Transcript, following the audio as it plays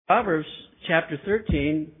Proverbs chapter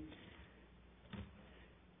 13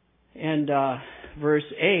 and verse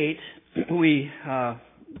 8, we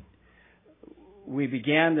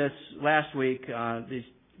began this last week,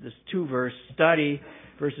 this two-verse study,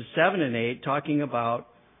 verses 7 and 8, talking about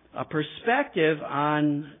a perspective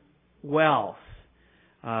on wealth.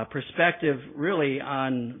 Perspective really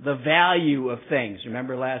on the value of things.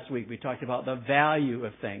 Remember last week we talked about the value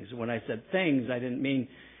of things. When I said things, I didn't mean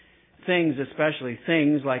things, especially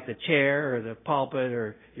things like the chair or the pulpit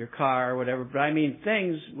or your car or whatever, but I mean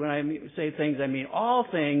things. When I say things, I mean all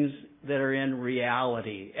things that are in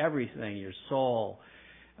reality. Everything, your soul,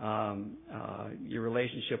 your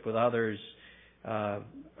relationship with others,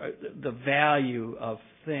 the value of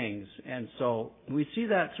things. And so we see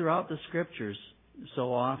that throughout the scriptures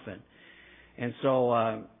so often. And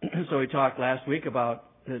so we talked last week about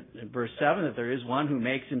verse 7, that there is one who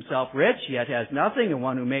makes himself rich, yet has nothing, and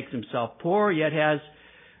one who makes himself poor, yet has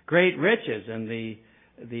great riches. And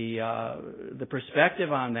the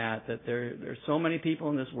perspective on that there's so many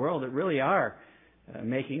people in this world that really are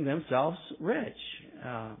making themselves rich,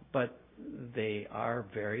 but they are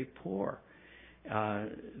very poor.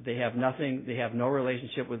 They have nothing, they have no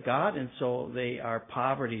relationship with God, and so they are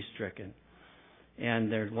poverty-stricken.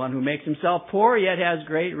 And there's one who makes himself poor, yet has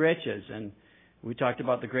great riches. And we talked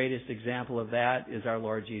about the greatest example of that is our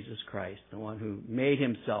Lord Jesus Christ, the one who made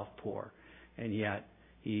himself poor, and yet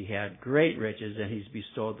he had great riches, and he's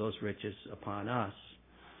bestowed those riches upon us.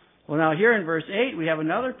 Well, now here in verse 8, we have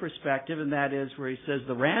another perspective, and that is where he says,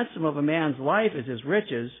 the ransom of a man's life is his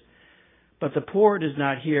riches, but the poor does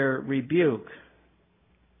not hear rebuke.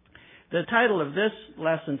 The title of this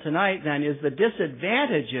lesson tonight, then, is the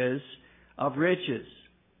disadvantages of riches.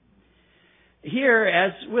 Here,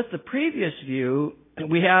 as with the previous view,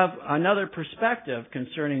 we have another perspective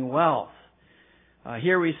concerning wealth.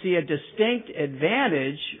 Here we see a distinct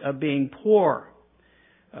advantage of being poor.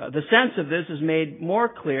 The sense of this is made more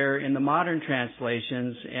clear in the modern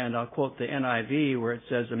translations, and I'll quote the NIV where it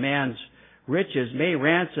says, a man's riches may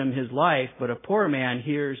ransom his life, but a poor man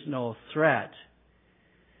hears no threat.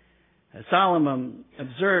 Solomon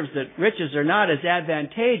observes that riches are not as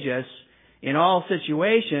advantageous in all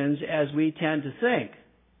situations as we tend to think.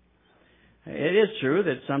 It is true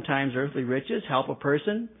that sometimes earthly riches help a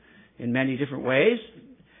person in many different ways,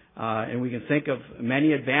 and we can think of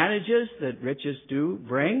many advantages that riches do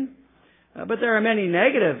bring. But there are many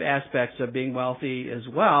negative aspects of being wealthy as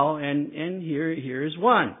well, and here is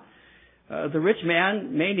one. The rich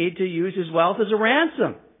man may need to use his wealth as a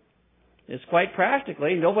ransom. It's quite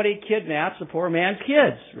practically, nobody kidnaps a poor man's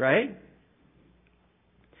kids, right?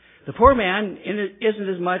 The poor man isn't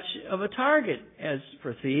as much of a target as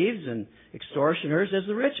for thieves and extortioners as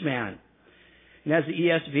the rich man. And as the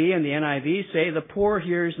ESV and the NIV say, the poor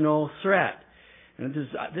hears no threat. And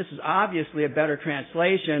this is obviously a better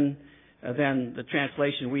translation than the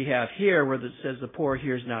translation we have here, where it says the poor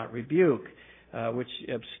hears not rebuke, which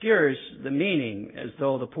obscures the meaning, as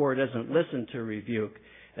though the poor doesn't listen to rebuke.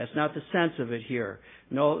 That's not the sense of it here.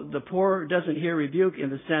 No, the poor doesn't hear rebuke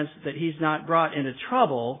in the sense that he's not brought into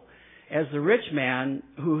trouble as the rich man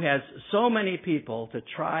who has so many people to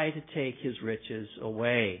try to take his riches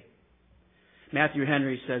away. Matthew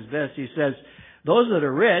Henry says this. He says, those that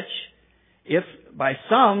are rich, if by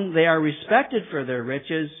some they are respected for their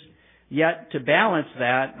riches, yet to balance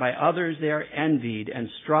that, by others they are envied and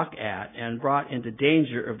struck at and brought into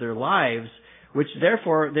danger of their lives, which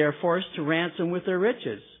therefore they are forced to ransom with their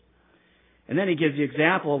riches. And then he gives the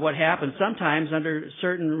example of what happens sometimes under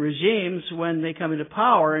certain regimes when they come into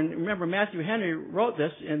power. And remember, Matthew Henry wrote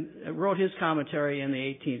this and wrote his commentary in the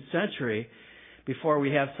 18th century, before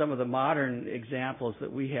we have some of the modern examples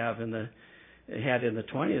that we have had in the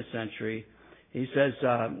 20th century. He says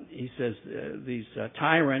these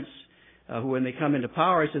tyrants who, when they come into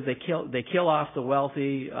power, he says they kill off the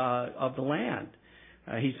wealthy of the land.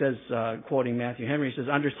 He says, quoting Matthew Henry, he says,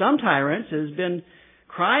 under some tyrants it has been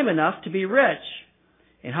crime enough to be rich,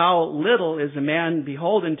 and how little is a man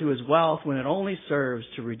beholden to his wealth when it only serves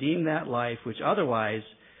to redeem that life which otherwise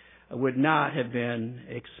would not have been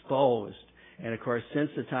exposed. And of course, since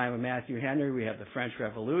the time of Matthew Henry, we have the French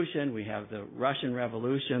Revolution, we have the Russian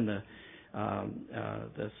Revolution, that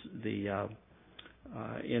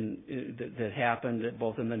happened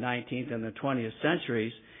both in the 19th and the 20th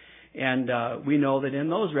centuries. And we know that in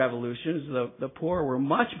those revolutions, the poor were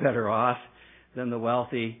much better off than the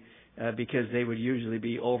wealthy, because they would usually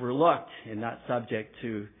be overlooked and not subject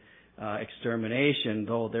to extermination,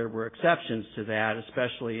 though there were exceptions to that,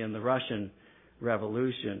 especially in the Russian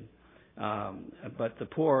Revolution. But the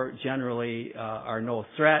poor generally are no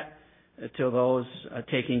threat to those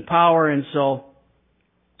taking power, and so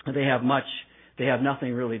they have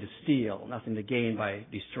nothing really to steal, nothing to gain by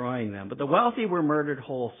destroying them. But the wealthy were murdered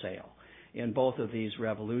wholesale in both of these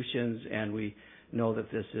revolutions, and we know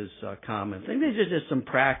that this is a common thing. These are just some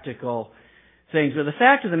practical things. But the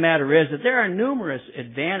fact of the matter is that there are numerous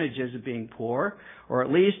advantages of being poor, or at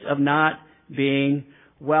least of not being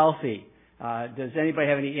wealthy. Does anybody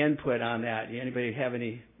have any input on that? Anybody have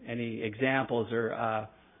any examples or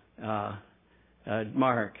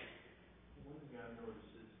Mark? One thing I've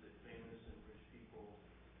noticed is that famous and rich people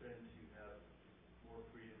tend to have more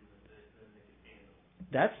freedom than they can handle.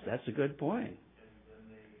 That's a good point. And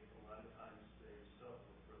then a lot of times they suffer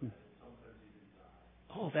from that, and sometimes even die.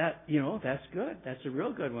 Oh, that's good. That's a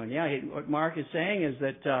real good one. Yeah, what Mark is saying is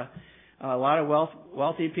that a lot of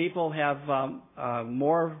wealthy people have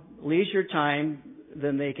more leisure time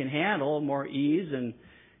than they can handle, more ease, and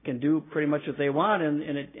can do pretty much what they want, and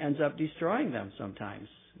it ends up destroying them sometimes.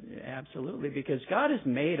 Absolutely, because God has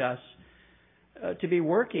made us to be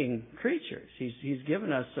working creatures. He's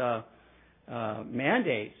given us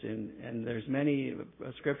mandates, and there's many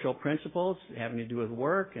scriptural principles having to do with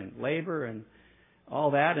work and labor and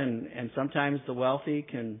all that, and sometimes the wealthy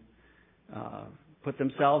can put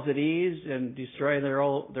themselves at ease and destroy their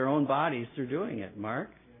own bodies through doing it.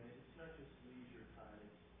 Mark? Yeah, it's not just leisure time.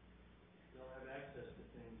 They'll have access to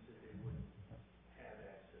things that they wouldn't have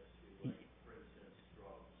access to, like, for instance,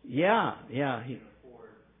 drugs. Yeah. They can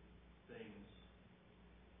afford things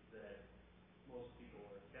that most people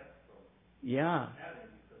are kept from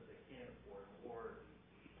having because they can't afford them, or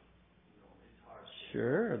it's hard.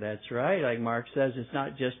 Sure, that's right. Like Mark says, it's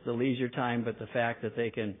not just the leisure time, but the fact that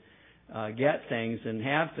they can get things and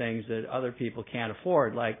have things that other people can't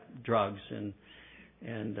afford, like drugs and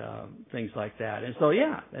things like that. And so,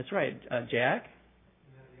 yeah, that's right. Jack?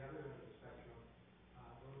 And then the other end of the spectrum,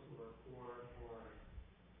 those who are poor or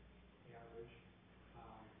average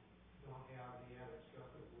don't have the added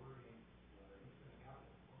stress of worrying what's going to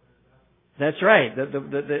happen or their investments. That's right.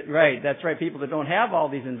 Right. That's right. People that don't have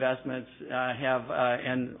all these investments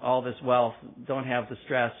and all this wealth don't have the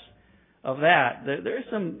stress of that. There's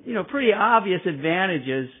some, pretty obvious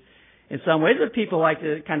advantages in some ways, but people like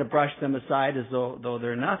to kind of brush them aside as though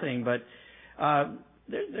they're nothing. But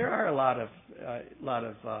there are a lot of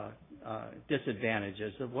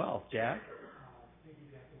disadvantages of wealth. Jack?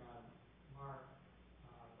 Piggybacking on Mark,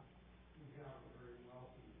 we have a very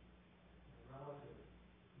wealthy relative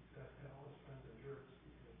who's got all his friends are jerks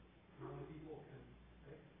because the only people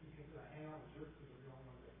he can hang out with jerks because they're the only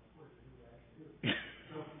ones that can afford to do what I can do.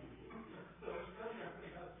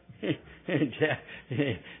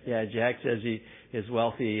 Jack says his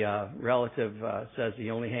wealthy relative says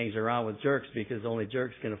he only hangs around with jerks because only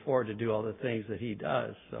jerks can afford to do all the things that he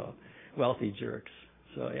does. So, wealthy jerks.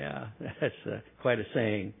 So, yeah, that's quite a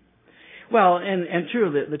saying. Well, and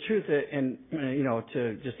true, the truth, and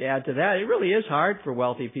to just add to that, it really is hard for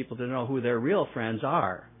wealthy people to know who their real friends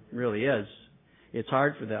are. It really is. It's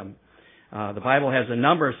hard for them. The Bible has a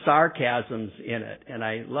number of sarcasms in it, and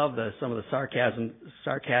I love some of the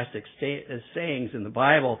sarcastic sayings in the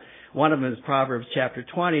Bible. One of them is Proverbs chapter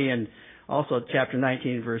 20 and also chapter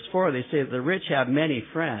 19, verse 4. They say that the rich have many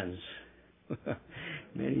friends.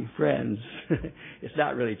 Many friends. It's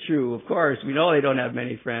not really true. Of course, we know they don't have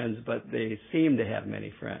many friends, but they seem to have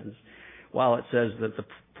many friends. While it says that the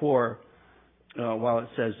poor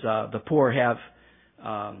have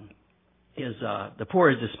the poor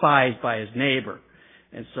is despised by his neighbor,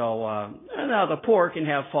 and so now the poor can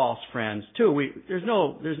have false friends too. There's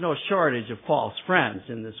no shortage of false friends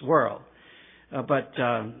in this world, but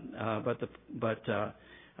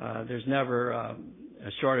there's never a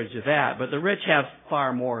shortage of that. But the rich have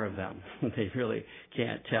far more of them. They really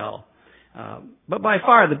can't tell. But by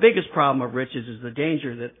far the biggest problem of riches is the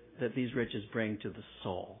danger that these riches bring to the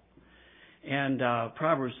soul. And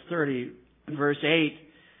Proverbs 30 verse 8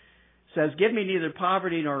 says, "Give me neither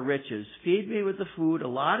poverty nor riches. Feed me with the food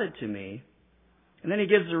allotted to me." And then he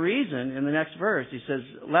gives the reason in the next verse. He says,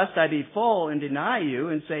 "Lest I be full and deny you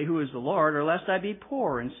and say, 'Who is the Lord?' or lest I be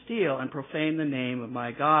poor and steal and profane the name of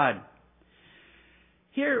my God."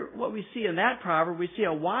 Here, what we see in that proverb, we see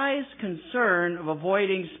a wise concern of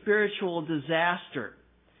avoiding spiritual disaster.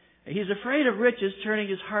 He's afraid of riches turning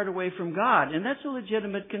his heart away from God, and that's a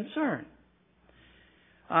legitimate concern.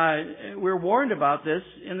 We're warned about this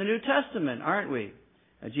in the New Testament, aren't we?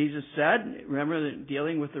 Jesus said, remember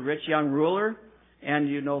dealing with the rich young ruler, and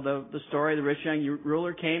you know the story. The rich young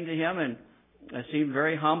ruler came to him and seemed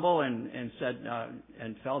very humble and said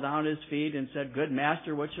and fell down at his feet and said, "Good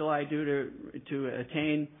master, what shall I do to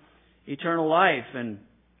attain eternal life?" And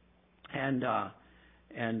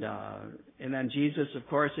And then Jesus, of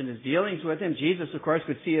course, in his dealings with him, Jesus, of course,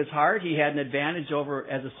 could see his heart. He had an advantage over,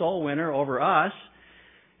 as a soul winner, over us.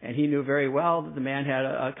 And he knew very well that the man had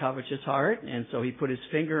a covetous heart. And so he put his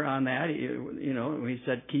finger on that. He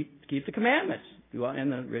said, keep the commandments.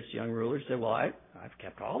 And the rich young ruler said, well, I've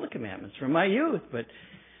kept all the commandments from my youth. But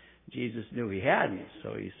Jesus knew he hadn't.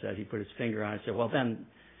 So he said, he put his finger on it and said, well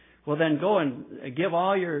then go and give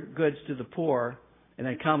all your goods to the poor, and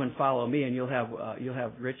then come and follow me, and you'll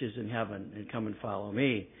have riches in heaven, and come and follow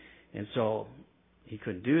me. And so he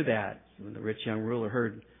couldn't do that. When the rich young ruler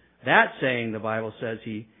heard that saying, the Bible says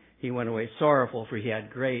he went away sorrowful, for he had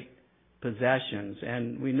great possessions.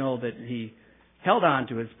 And we know that he held on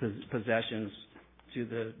to his possessions to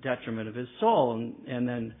the detriment of his soul. And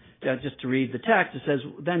then, just to read the text, it says,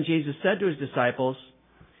 then Jesus said to his disciples,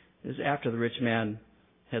 this is after the rich man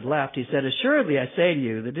had left, he said, assuredly I say to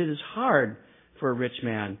you that it is hard for a rich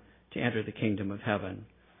man to enter the kingdom of heaven.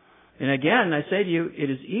 And again, I say to you, it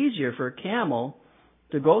is easier for a camel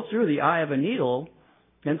to go through the eye of a needle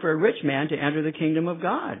than for a rich man to enter the kingdom of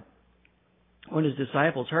God. When his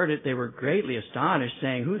disciples heard it, they were greatly astonished,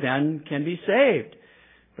 saying, who then can be saved?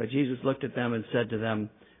 But Jesus looked at them and said to them,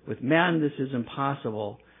 with men this is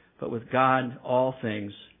impossible, but with God all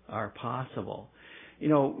things are possible. We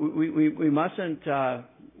mustn't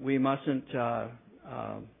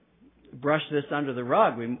brush this under the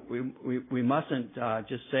rug. We mustn't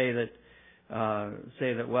just say that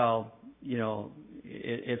well,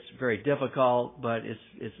 it's very difficult, but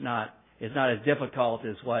it's not as difficult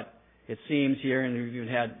as what it seems here. And we've even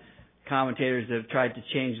had commentators that have tried to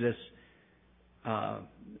change this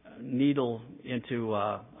needle into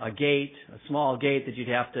a gate, a small gate that you'd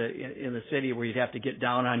have to in the city where you'd have to get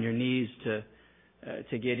down on your knees to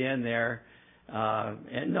get in there.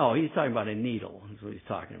 And no, he's talking about a needle. That's what he's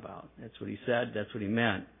talking about. That's what he said. That's what he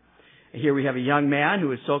meant. And here we have a young man who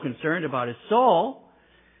was so concerned about his soul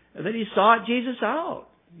that he sought Jesus out.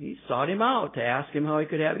 He sought him out to ask him how he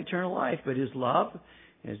could have eternal life. But his love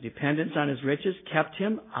and his dependence on his riches kept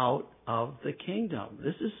him out of the kingdom.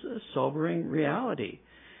 This is a sobering reality.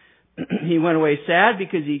 He went away sad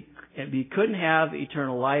because he couldn't have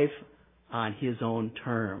eternal life on his own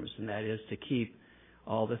terms, and that is to keep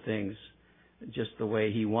all the things just the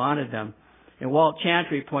way he wanted them. And Walt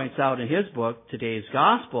Chantry points out in his book, Today's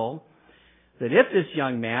Gospel, that if this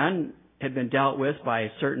young man had been dealt with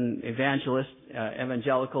by certain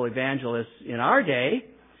evangelical evangelists in our day,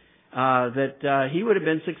 that he would have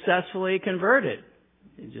been successfully converted.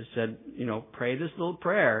 He just said, pray this little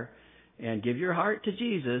prayer and give your heart to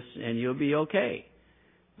Jesus and you'll be okay.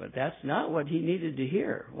 But that's not what he needed to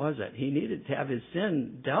hear, was it? He needed to have his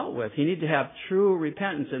sin dealt with. He needed to have true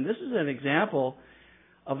repentance. And this is an example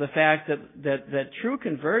of the fact that true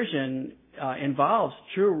conversion involves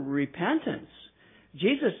true repentance.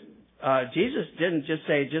 Jesus didn't just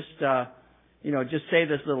say, just say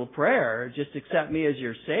this little prayer, just accept me as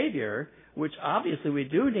your Savior, which obviously we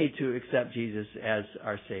do need to accept Jesus as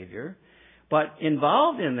our Savior. But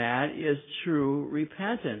involved in that is true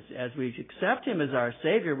repentance. As we accept Him as our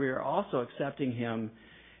Savior, we are also accepting Him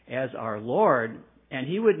as our Lord. And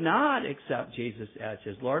He would not accept Jesus as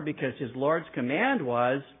His Lord because His Lord's command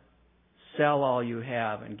was, sell all you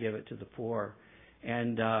have and give it to the poor.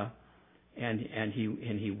 And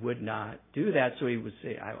He would not do that. So He would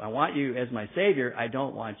say, I want you as my Savior. I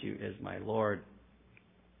don't want you as my Lord.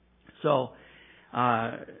 So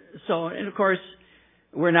and of course,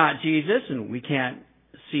 we're not Jesus, and we can't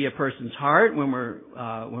see a person's heart when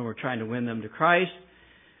we're trying to win them to Christ.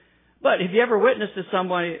 But if you ever witnessed to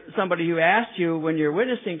somebody who asked you when you're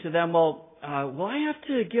witnessing to them, well, I have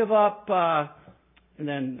to give up, and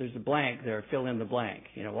then there's a blank there, fill in the blank.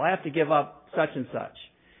 I have to give up such and such,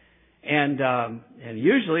 and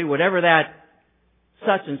usually whatever that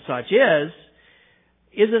such and such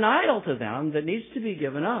is an idol to them that needs to be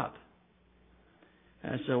given up.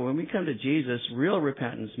 And so when we come to Jesus, real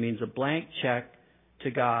repentance means a blank check to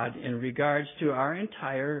God in regards to our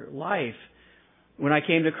entire life. When I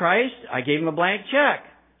came to Christ, I gave Him a blank check.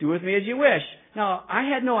 Do with me as you wish. Now, I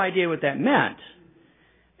had no idea what that meant.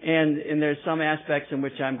 And there's some aspects in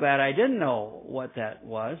which I'm glad I didn't know what that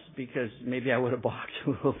was, because maybe I would have balked a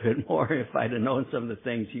little bit more if I'd have known some of the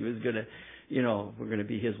things He was going to, were going to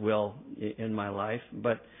be His will in my life.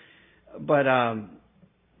 But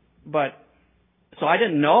so I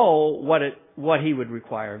didn't know what He would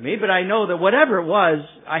require of me, but I know that whatever it was,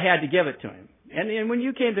 I had to give it to Him. And when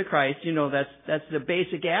you came to Christ, that's the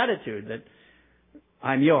basic attitude, that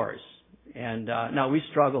I'm yours. And now we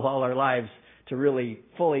struggle all our lives to really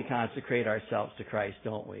fully consecrate ourselves to Christ,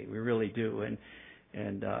 don't we? We really do.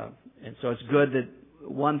 And so it's good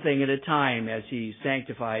one thing at a time as He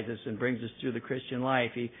sanctifies us and brings us through the Christian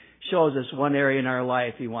life. He shows us one area in our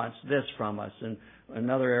life He wants this from us, and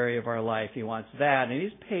another area of our life He wants that. And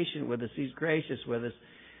He's patient with us. He's gracious with us.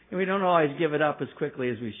 And we don't always give it up as quickly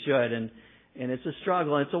as we should. And it's a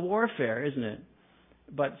struggle. And it's a warfare, isn't it?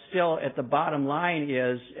 But still, at the bottom line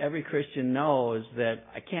is every Christian knows that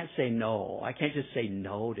I can't say no. I can't just say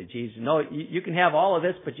no to Jesus. No, you can have all of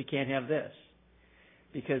this, but you can't have this.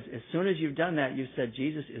 Because as soon as you've done that, you've said,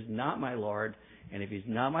 Jesus is not my Lord. And if He's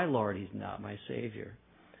not my Lord, He's not my Savior.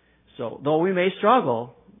 So, though we may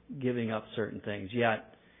struggle giving up certain things,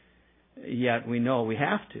 yet we know we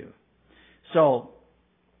have to. So,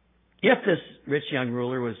 if this rich young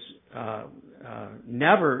ruler was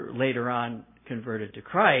never later on converted to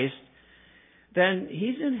Christ, then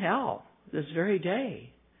he's in hell this very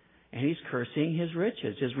day. And he's cursing his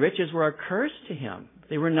riches. His riches were a curse to him.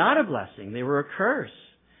 They were not a blessing. They were a curse.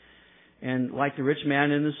 And like the rich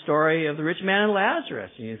man in the story of the rich man and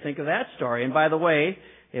Lazarus, and you think of that story. And by the way,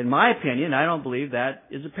 in my opinion, I don't believe that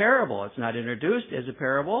is a parable. It's not introduced as a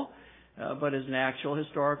parable, but as an actual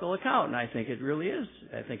historical account. And I think it really is.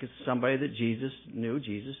 I think it's somebody that Jesus knew.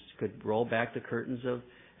 Jesus could roll back the curtains of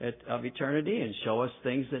eternity and show us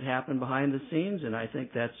things that happen behind the scenes. And I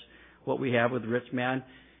think that's what we have with the rich man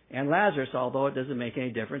and Lazarus, although it doesn't make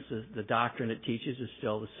any difference. The doctrine it teaches is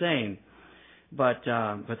still the same. But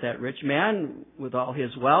that rich man, with all his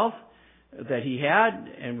wealth that he had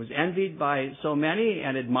and was envied by so many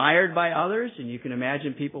and admired by others, and you can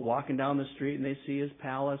imagine people walking down the street and they see his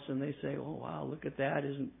palace and they say, oh wow, look at that,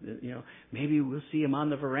 maybe we'll see him on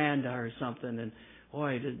the veranda or something, and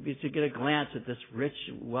boy, to get a glance at this rich,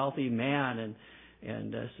 wealthy man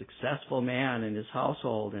and a successful man in his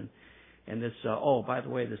household, and this by the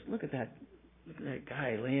way, look at that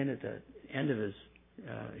guy laying at the end of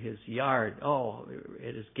his yard,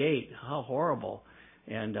 at his gate, how horrible.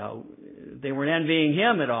 And they weren't envying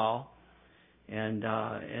him at all.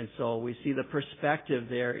 And so we see the perspective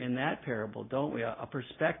there in that parable, don't we? A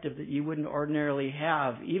perspective that you wouldn't ordinarily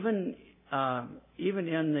have, even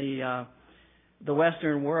in the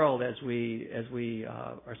Western world, as we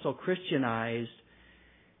are so Christianized,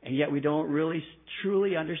 and yet we don't really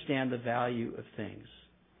truly understand the value of things.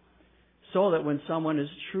 So that when someone is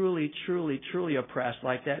truly, truly, truly oppressed,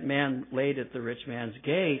 like that man laid at the rich man's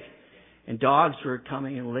gate, and dogs were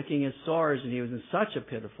coming and licking his sores, and he was in such a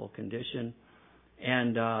pitiful condition,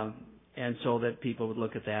 and so that people would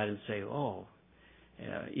look at that and say,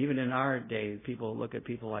 even in our day, people look at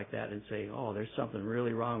people like that and say, there's something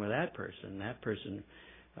really wrong with that person. That person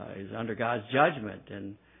is under God's judgment,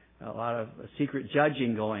 and a lot of secret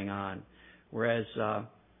judging going on. Whereas the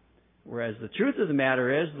truth of the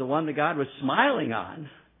matter is, the one that God was smiling on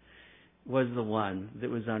was the one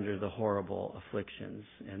that was under the horrible afflictions.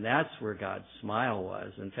 And that's where God's smile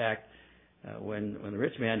was. In fact, when the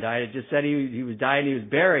rich man died, it just said he was died and he was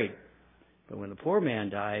buried. But when the poor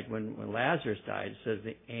man died, when Lazarus died, it says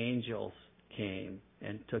the angels came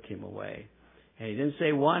and took him away. And he didn't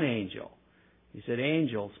say one angel. He said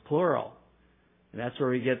angels, plural. And that's where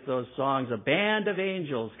we get those songs, a band of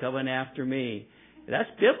angels coming after me. That's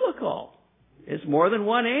biblical. It's more than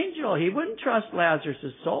one angel. He wouldn't trust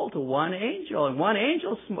Lazarus' soul to one angel. And one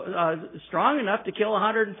angel strong enough to kill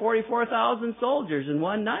 144,000 soldiers in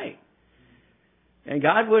one night. And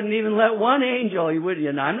God wouldn't even let one angel. I'm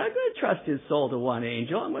not going to trust his soul to one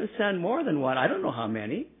angel. I'm going to send more than one. I don't know how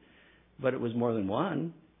many, but it was more than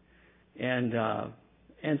one. And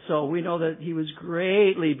so we know that he was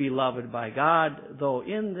greatly beloved by God, though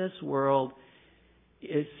in this world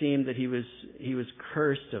it seemed that he was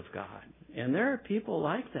cursed of God. And there are people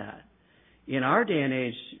like that in our day and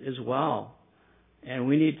age as well. And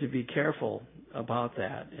we need to be careful about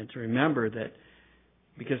that and to remember that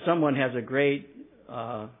because someone has a great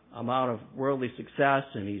amount of worldly success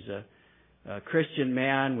and he's a Christian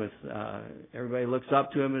man with everybody looks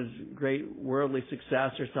up to him as great worldly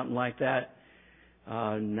success or something like that,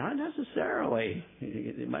 not necessarily.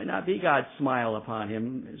 It might not be God's smile upon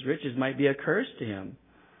him. His riches might be a curse to him.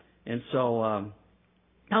 And so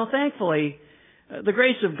now, thankfully, the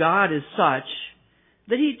grace of God is such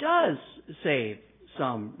that he does save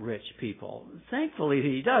some rich people. Thankfully,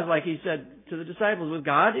 he does. Like he said to the disciples, with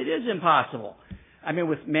God, it is impossible.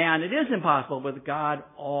 With man, it is impossible. With God,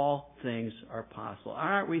 all things are possible.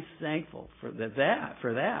 Aren't we thankful for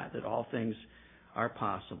that all things are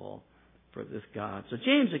possible for this God? So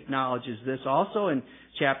James acknowledges this also in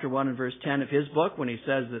chapter 1 and verse 10 of his book when he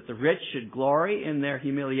says that the rich should glory in their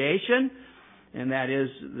humiliation. And that is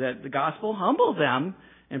that the gospel humbled them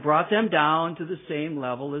and brought them down to the same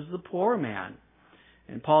level as the poor man.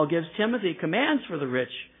 And Paul gives Timothy commands for the rich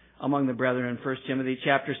among the brethren in 1 Timothy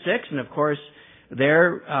chapter 6. And of course,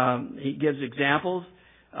 there he gives examples.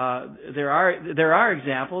 There are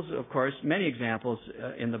examples, of course, many examples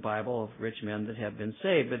in the Bible of rich men that have been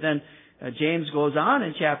saved. But then James goes on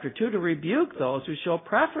in chapter 2 to rebuke those who show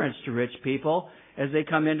preference to rich people as they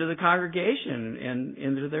come into the congregation and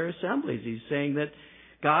into their assemblies. He's saying that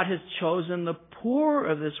God has chosen the poor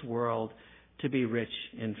of this world to be rich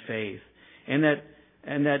in faith, and that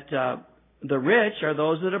the rich are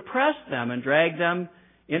those that oppress them and drag them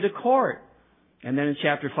into court. And then in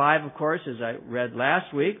chapter 5, of course, as I read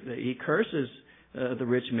last week, that he curses the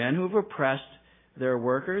rich men who have oppressed their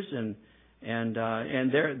workers, and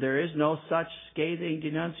there is no such scathing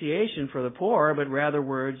denunciation for the poor, but rather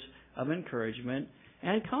words of encouragement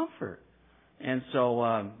and comfort. And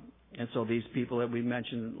so these people that we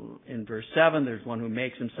mentioned in verse 7, there's one who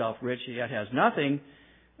makes himself rich yet has nothing.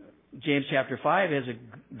 James chapter 5 has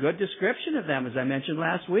a good description of them, as I mentioned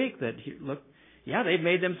last week, that they've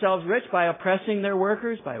made themselves rich by oppressing their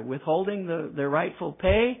workers, by withholding their rightful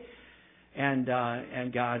pay, and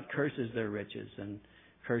God curses their riches and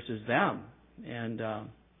curses them, and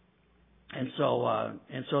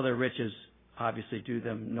so their riches obviously do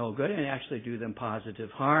them no good and actually do them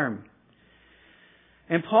positive harm.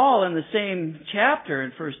 And Paul, in the same chapter,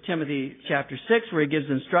 in 1 Timothy chapter 6, where he gives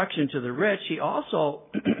instruction to the rich, he also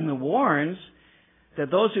warns that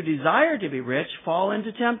those who desire to be rich fall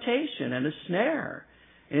into temptation and a snare,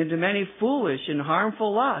 and into many foolish and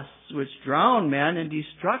harmful lusts, which drown men in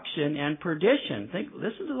destruction and perdition.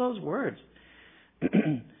 Listen to those words.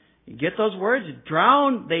 You get those words?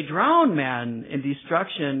 They drown men in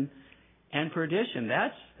destruction and perdition.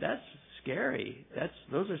 That's scary.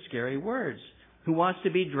 Those are scary words. Who wants to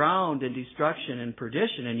be drowned in destruction and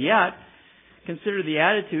perdition? And yet, consider the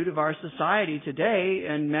attitude of our society today,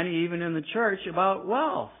 and many even in the church, about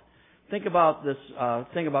wealth. Think about this.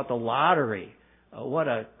 Think about the lottery. What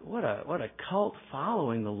a cult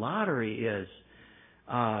following the lottery is.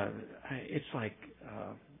 It's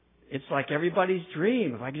like everybody's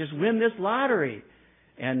dream. If I could just win this lottery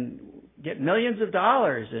and get millions of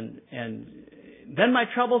dollars, and then my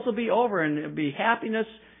troubles will be over, and it'll be happiness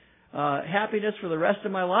for the rest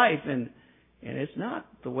of my life. And it's not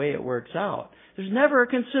the way it works out. There's never a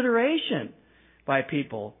consideration by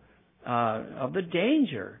people of the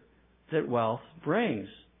danger that wealth brings.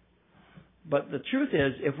 But the truth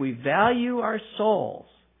is, if we value our souls,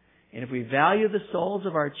 and if we value the souls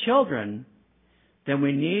of our children, then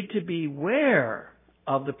we need to beware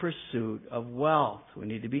of the pursuit of wealth. We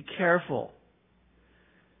need to be careful.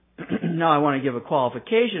 Now, I want to give a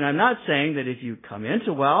qualification. I'm not saying that if you come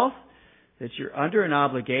into wealth, that you're under an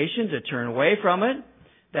obligation to turn away from it.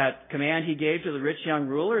 That command he gave to the rich young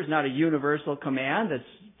ruler is not a universal command that's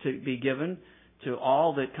to be given to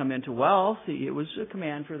all that come into wealth. It was a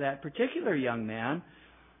command for that particular young man,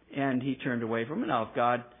 and he turned away from it. Now,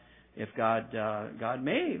 if God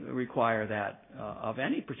may require that of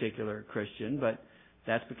any particular Christian, but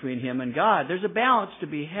that's between him and God. There's a balance to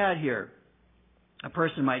be had here. A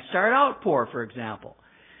person might start out poor, for example,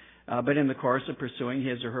 but in the course of pursuing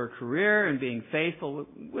his or her career and being faithful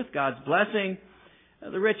with God's blessing,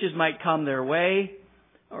 the riches might come their way,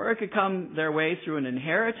 or it could come their way through an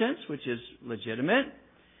inheritance, which is legitimate.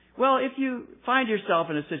 Well, if you find yourself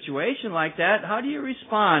in a situation like that, how do you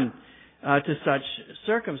respond to such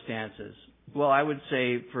circumstances? Well, I would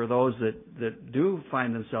say for those that do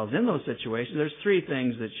find themselves in those situations, there's three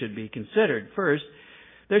things that should be considered. First,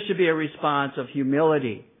 there should be a response of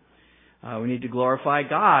humility. We need to glorify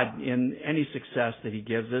God in any success that He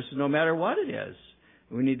gives us, no matter what it is.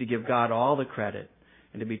 We need to give God all the credit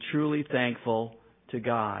and to be truly thankful to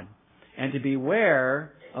God. And to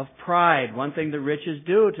beware of pride. One thing the riches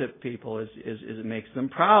do to people is it makes them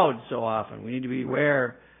proud so often. We need to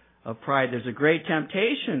beware of pride. There's a great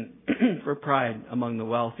temptation for pride among the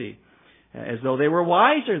wealthy, as though they were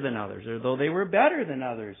wiser than others, or though they were better than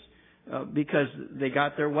others, because they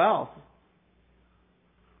got their wealth.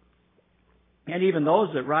 And even those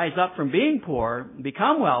that rise up from being poor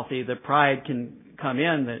become wealthy, the pride can come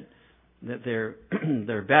in that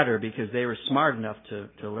they're better because they were smart enough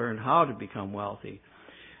to learn how to become wealthy.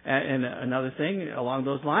 And another thing along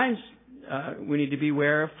those lines, we need to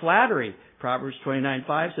beware of flattery. Proverbs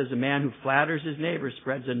 29:5 says, "A man who flatters his neighbor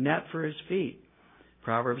spreads a net for his feet."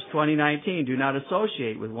 Proverbs 20:19, "Do not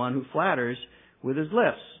associate with one who flatters with his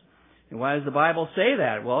lips." And why does the Bible say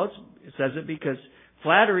that? Well, it says it because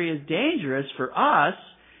flattery is dangerous for us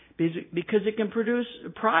because it can produce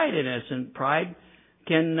pride in us, and pride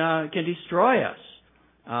can destroy us.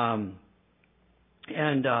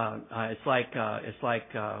 It's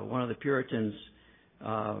like one of the Puritans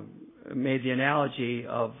made the analogy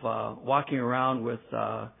of walking around with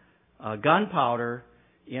gunpowder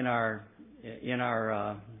in our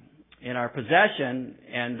possession,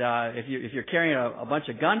 and if you're carrying a bunch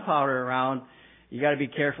of gunpowder around, you got to be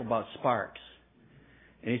careful about sparks.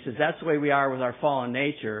 And he says that's the way we are with our fallen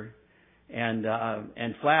nature, and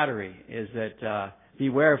flattery is that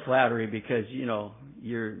beware of flattery, because you're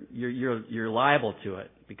liable to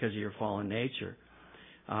it because of your fallen nature.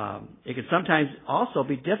 It can sometimes also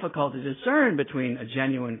be difficult to discern between a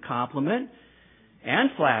genuine compliment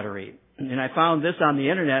and flattery. And I found this on the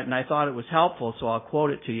internet, and I thought it was helpful, so I'll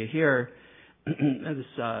quote it to you here. I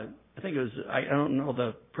think it was, I don't know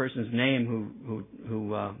the person's name who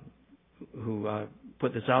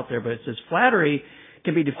put this out there, but it says flattery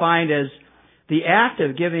can be defined as the act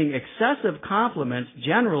of giving excessive compliments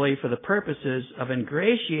generally for the purposes of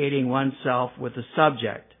ingratiating oneself with the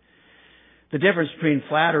subject. The difference between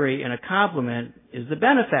flattery and a compliment is the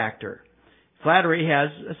benefactor. Flattery has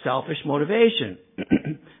a selfish motivation.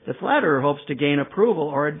 The flatterer hopes to gain approval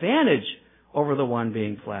or advantage over the one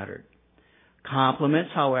being flattered.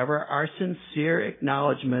 Compliments, however, are sincere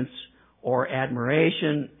acknowledgments or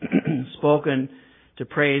admiration spoken to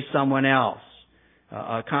praise someone else.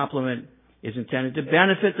 A compliment is intended to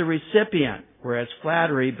benefit the recipient, whereas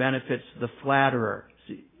flattery benefits the flatterer.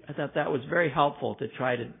 See, I thought that was very helpful to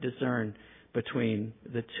try to discern between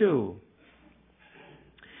the two.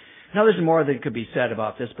 Now, there's more that could be said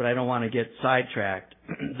about this, but I don't want to get sidetracked.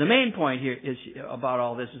 The main point here is about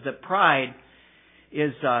all this is that pride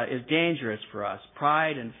is dangerous for us.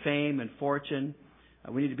 Pride and fame and fortune.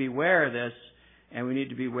 We need to be aware of this, and we need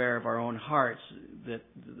to be aware of our own hearts, that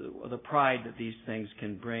the pride that these things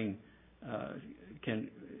can bring,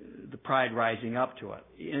 the pride rising up to it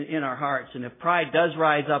in our hearts. And if pride does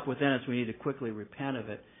rise up within us, we need to quickly repent of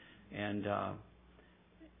it. And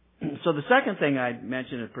so the second thing I'd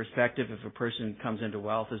mention in perspective, if a person comes into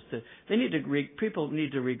wealth, is that people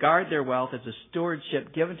need to regard their wealth as a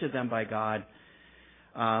stewardship given to them by God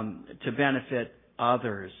to benefit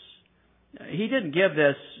others. He didn't give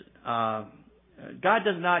this. God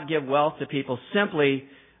does not give wealth to people simply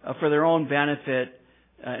for their own benefit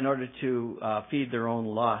in order to feed their own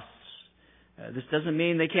lusts. This doesn't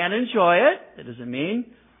mean they can't enjoy it. It doesn't mean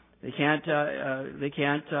they can't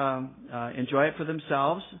enjoy it for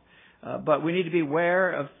themselves. But we need to be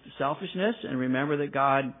aware of selfishness and remember that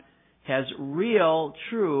God has real,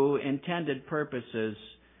 true, intended purposes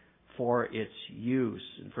for its use.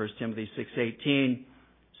 In 1 Timothy 6:18,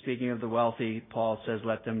 speaking of the wealthy, Paul says,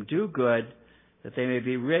 "Let them do good, that they may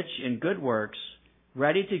be rich in good works,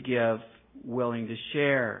 ready to give, willing to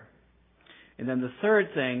share." And then the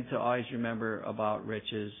third thing to always remember about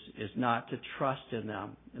riches is not to trust in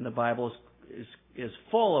them. And the Bible is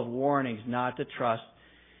full of warnings not to trust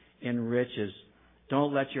in riches.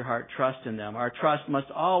 Don't let your heart trust in them. Our trust must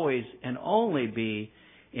always and only be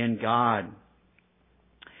in God.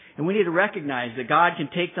 And we need to recognize that God can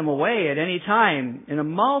take them away at any time in a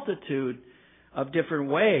multitude of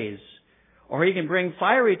different ways. Or He can bring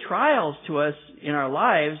fiery trials to us in our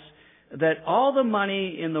lives that all the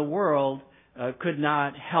money in the world could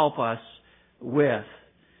not help us with.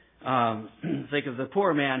 Think of the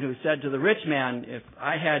poor man who said to the rich man,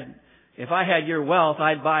 if I had your wealth,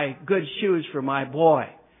 I'd buy good shoes for my boy.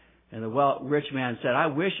 And the rich man said, I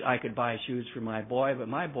wish I could buy shoes for my boy, but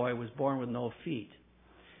my boy was born with no feet.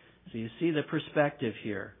 So you see the perspective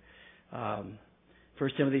here. 1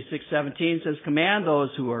 Timothy 6:17 says, "Command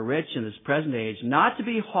those who are rich in this present age not to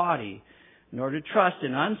be haughty, nor to trust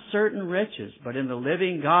in uncertain riches, but in the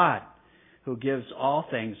living God, who gives all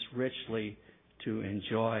things richly to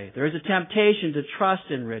enjoy." There is a temptation to trust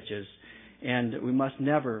in riches, and we must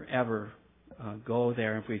never, ever go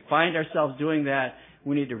there. If we find ourselves doing that,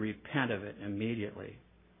 we need to repent of it immediately.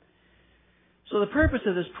 So the purpose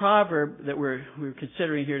of this proverb that we're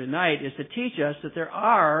considering here tonight is to teach us that there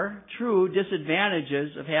are true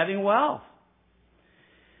disadvantages of having wealth,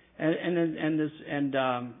 and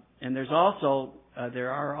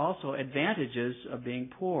there are also advantages of being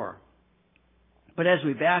poor. But as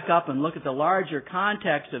we back up and look at the larger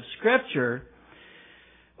context of Scripture,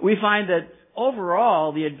 we find that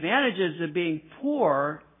overall the advantages of being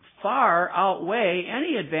poor far outweigh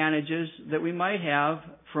any advantages that we might have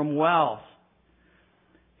from wealth.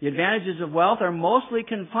 The advantages of wealth are mostly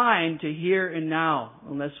confined to here and now,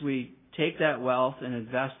 unless we take that wealth and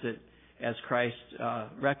invest it as Christ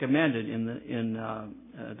recommended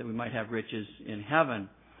that we might have riches in heaven.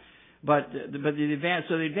 But the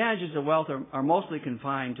advantages of wealth are mostly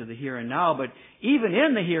confined to the here and now. But even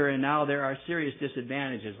in the here and now, there are serious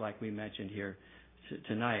disadvantages, like we mentioned here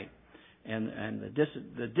tonight. And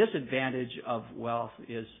the disadvantage of wealth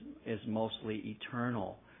is mostly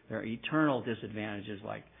eternal. There are eternal disadvantages,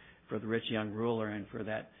 like for the rich young ruler and for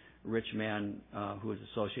that rich man who was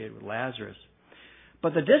associated with Lazarus.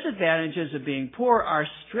 But the disadvantages of being poor are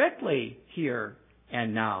strictly here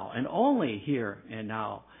and now, and only here and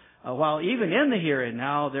now. While even in the here and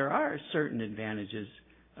now, there are certain advantages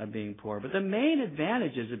of being poor. But the main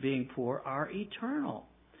advantages of being poor are eternal.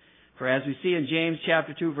 For as we see in James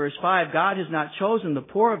chapter 2, verse 5, God has not chosen the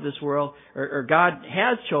poor of this world, or God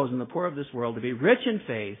has chosen the poor of this world to be rich in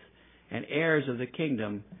faith and heirs of the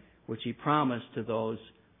kingdom which He promised to those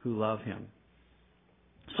who love Him.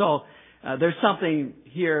 So, there's something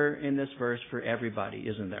here in this verse for everybody,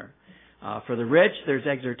 isn't there? For the rich, there's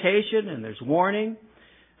exhortation and there's warning.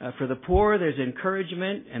 For the poor, there's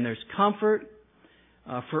encouragement and there's comfort.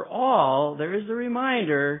 For all, there is the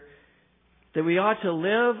reminder that we ought to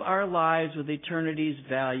live our lives with eternity's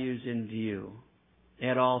values in view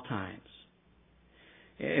at all times.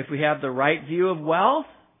 If we have the right view of wealth,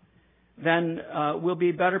 then we'll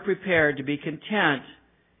be better prepared to be content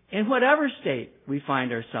in whatever state we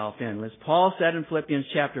find ourselves in. As Paul said in Philippians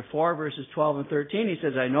chapter 4, verses 12 and 13, he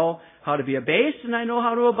says, I know how to be abased and I know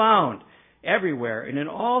how to abound. Everywhere and in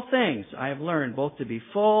all things I have learned both to be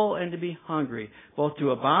full and to be hungry, both to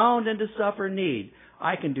abound and to suffer need.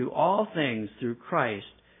 I can do all things through Christ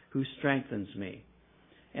who strengthens me.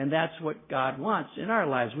 And that's what God wants in our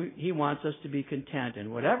lives. He wants us to be content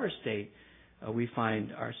in whatever state we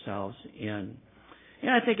find ourselves in. And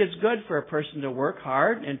I think it's good for a person to work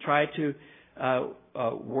hard and try to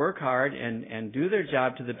work hard and do their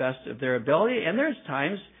job to the best of their ability. And there's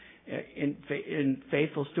times in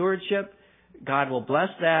faithful stewardship, God will bless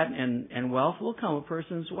that and wealth will come a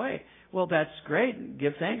person's way. Well, that's great.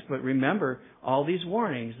 Give thanks. But remember all these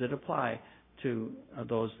warnings that apply to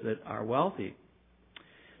those that are wealthy.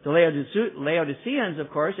 The Laodiceans, of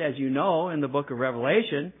course, as you know in the book of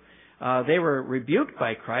Revelation, they were rebuked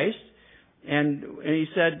by Christ. And he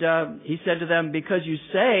said to them, because you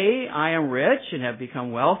say, I am rich and have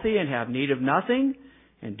become wealthy and have need of nothing,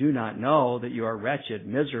 and do not know that you are wretched,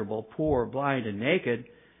 miserable, poor, blind, and naked,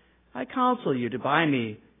 I counsel you to buy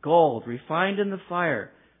me gold refined in the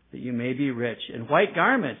fire, that you may be rich, and white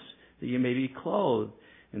garments, that you may be clothed,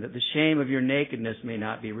 and that the shame of your nakedness may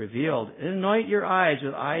not be revealed. And anoint your eyes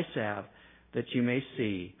with eye salve, that you may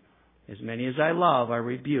see. As many as I love, I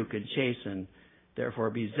rebuke and chasten. Therefore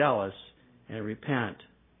be zealous and repent.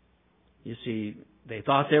 You see, they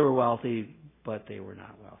thought they were wealthy, but they were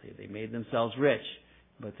not wealthy. They made themselves rich,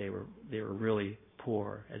 but they were really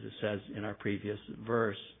poor, as it says in our previous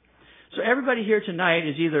verse. So everybody here tonight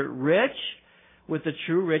is either rich with the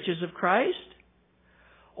true riches of Christ,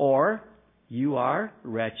 or you are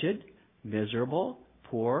wretched, miserable,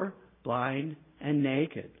 poor, blind, and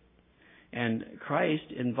naked. And Christ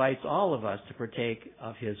invites all of us to partake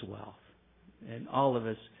of His wealth. And all of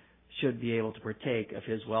us should be able to partake of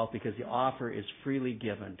His wealth because the offer is freely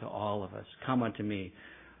given to all of us. Come unto me,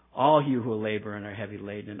 all you who labor and are heavy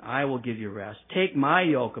laden, and I will give you rest. Take my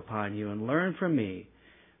yoke upon you and learn from me,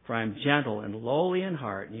 for I am gentle and lowly in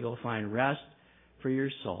heart, and you will find rest for your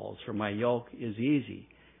souls. For my yoke is easy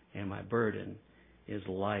and my burden is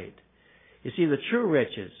light. You see, the true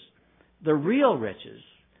riches, the real riches,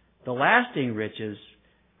 the lasting riches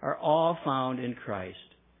are all found in Christ.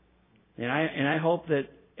 And I hope that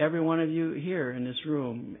every one of you here in this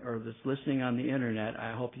room or that's listening on the internet,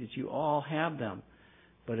 I hope that you all have them.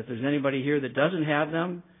 But if there's anybody here that doesn't have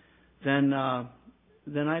them, then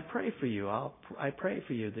I pray for you. I pray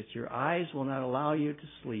for you that your eyes will not allow you to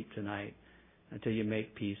sleep tonight until you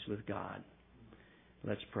make peace with God.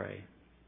 Let's pray.